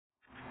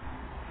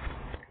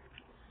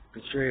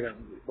And straight up,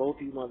 both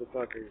you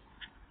motherfuckers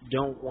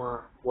don't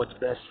want what's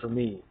best for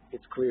me.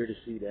 It's clear to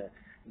see that.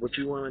 What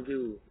you want to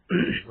do,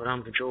 but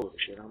I'm controlling the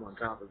shit. I'm on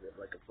top of it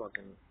like a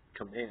fucking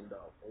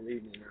commando.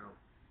 Believe me now.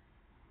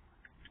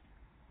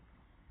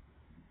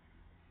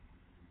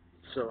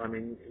 So, I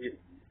mean,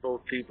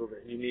 both people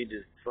that you need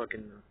to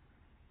fucking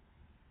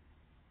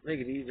make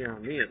it easier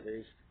on me at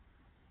least.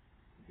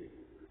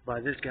 By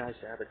this guy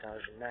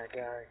sabotaging that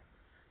guy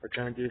or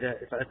trying to do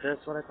that. If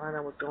that's what I find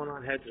out what's going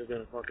on, heads are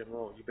gonna fucking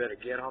roll. You better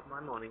get off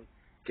my money,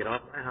 get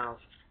off my house,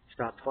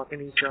 stop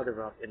fucking each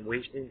other up and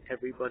wasting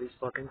everybody's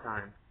fucking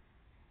time.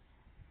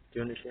 Do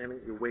you understand me?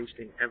 You're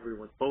wasting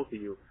everyone. Both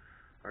of you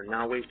are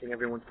now wasting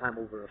everyone's time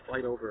over a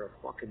fight over a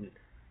fucking.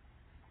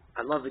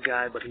 I love the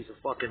guy, but he's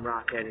a fucking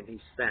rockhead and he's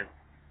spent.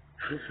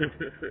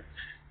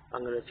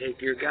 I'm gonna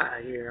take your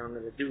guy here. I'm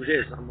gonna do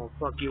this. I'm gonna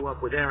fuck you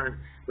up with Aaron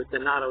with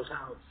Donato's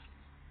house.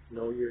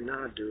 No, you're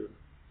not, dude.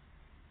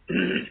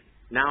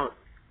 Now,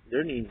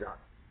 there needs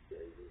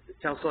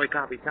tell Soy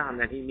Copy Tom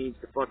that he needs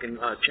to fucking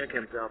check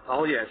himself.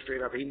 Oh yeah,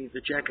 straight up, he needs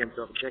to check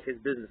himself and check his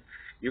business.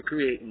 You're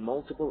creating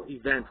multiple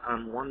events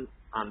on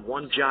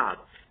one job.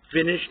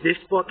 Finish this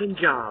fucking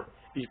job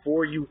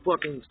before you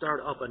fucking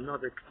start up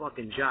another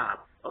fucking job.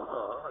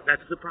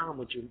 That's the problem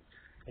with you.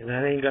 And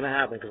that ain't gonna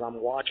happen because I'm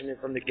watching it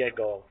from the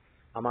get-go.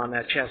 I'm on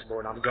that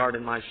chessboard. I'm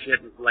guarding my shit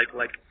like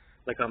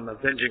I'm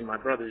avenging my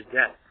brother's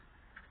death.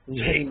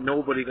 Ain't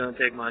nobody gonna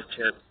take my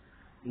chips.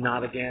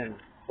 Not again.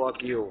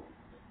 Fuck you.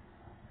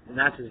 And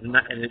that's his.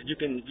 And if you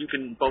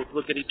can both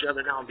look at each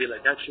other now and be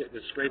like, that shit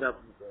was straight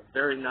up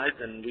very nice,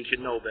 and we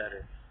should know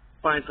better.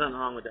 Find something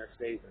wrong with that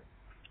statement.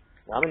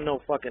 Well, I'm in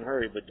no fucking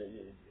hurry, but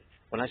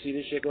when I see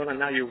this shit going on,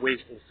 now you're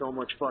wasting so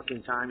much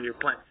fucking time. You're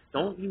playing.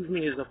 Don't use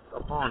me as a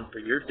pawn for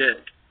your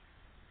dick.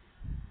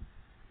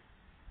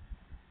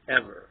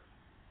 Ever.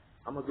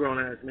 I'm a grown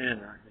ass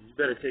man now. You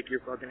better take your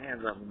fucking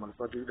hands off me,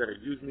 motherfucker. You better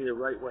use me the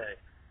right way.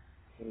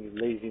 You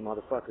lazy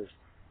motherfuckers.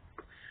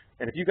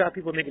 And if you got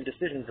people making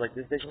decisions like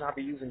this, they should not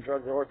be using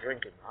drugs or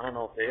drinking. I don't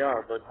know if they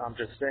are, but I'm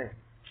just saying.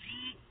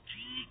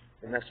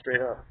 And that's straight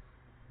up.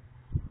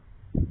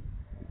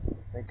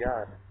 Thank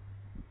God.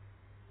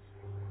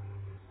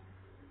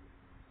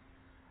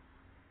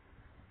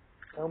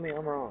 Tell me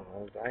I'm wrong.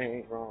 I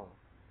ain't wrong.